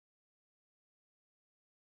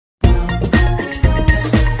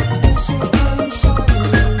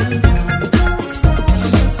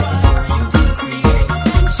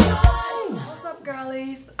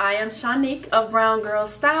am Shaunic of Brown Girl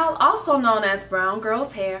Style, also known as Brown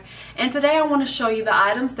Girl's Hair, and today I want to show you the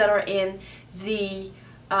items that are in the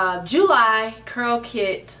July Curl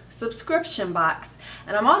Kit subscription box.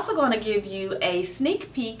 And I'm also going to give you a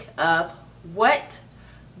sneak peek of what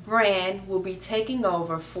brand will be taking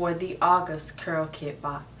over for the August Curl Kit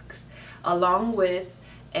box, along with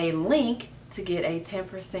a link to get a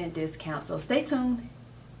 10% discount. So stay tuned.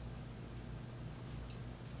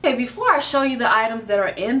 Okay, before I show you the items that are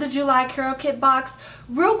in the July Curl Kit box,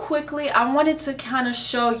 real quickly I wanted to kind of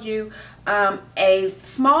show you a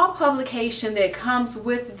small publication that comes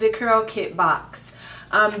with the Curl Kit box.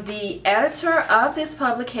 The editor of this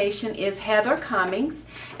publication is Heather Cummings,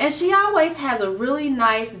 and she always has a really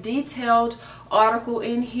nice detailed article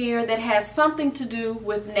in here that has something to do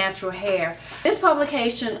with natural hair. This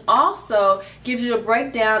publication also gives you a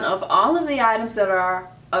breakdown of all of the items that are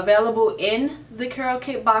available in the Curl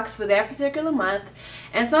Kit box for that particular month,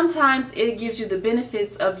 and sometimes it gives you the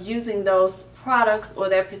benefits of using those products or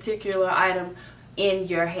that particular item in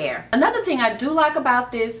your hair. Another thing I do like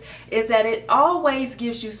about this is that it always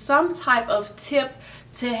gives you some type of tip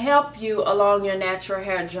to help you along your natural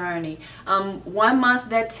hair journey. One month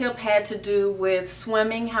that tip had to do with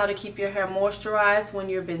swimming, how to keep your hair moisturized when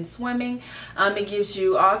you've been swimming. It gives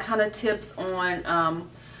you all kind of tips on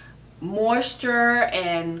moisture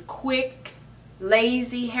and quick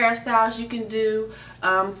lazy hairstyles you can do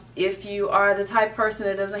if you are the type of person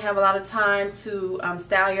that doesn't have a lot of time to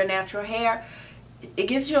style your natural hair. It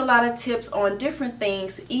gives you a lot of tips on different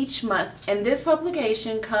things each month, and this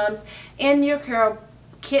publication comes in your Curl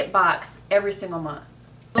Kit box every single month.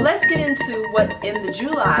 So let's get into what's in the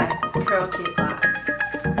July Curl Kit box.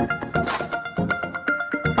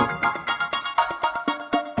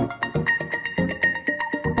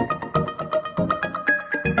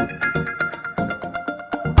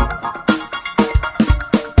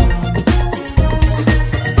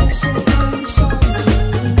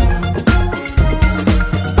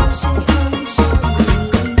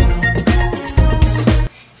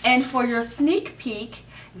 And for your sneak peek,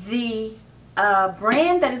 the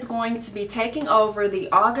brand that is going to be taking over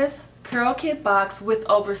the August Curl Kit box with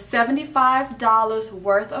over $75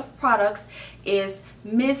 worth of products is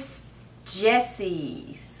Miss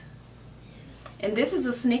Jessie's. And this is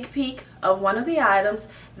a sneak peek of one of the items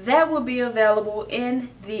that will be available in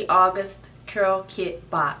the August Curl Kit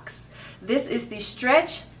box. This is the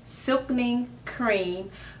Stretch Silkening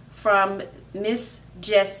Cream from Miss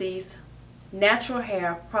Jessie's natural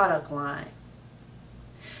hair product line.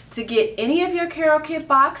 To get any of your Curl Kit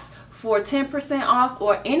box for 10% off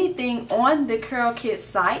or anything on the Curl Kit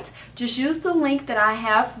site, just use the link that I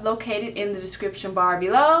have located in the description bar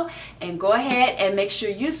below and go ahead and make sure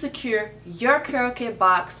you secure your Curl Kit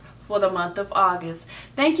box for the month of August.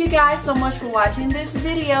 Thank you guys so much for watching this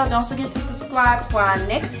video. Don't forget to subscribe for our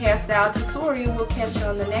next hairstyle tutorial. We'll catch you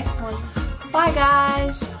on the next one. Bye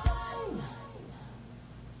guys.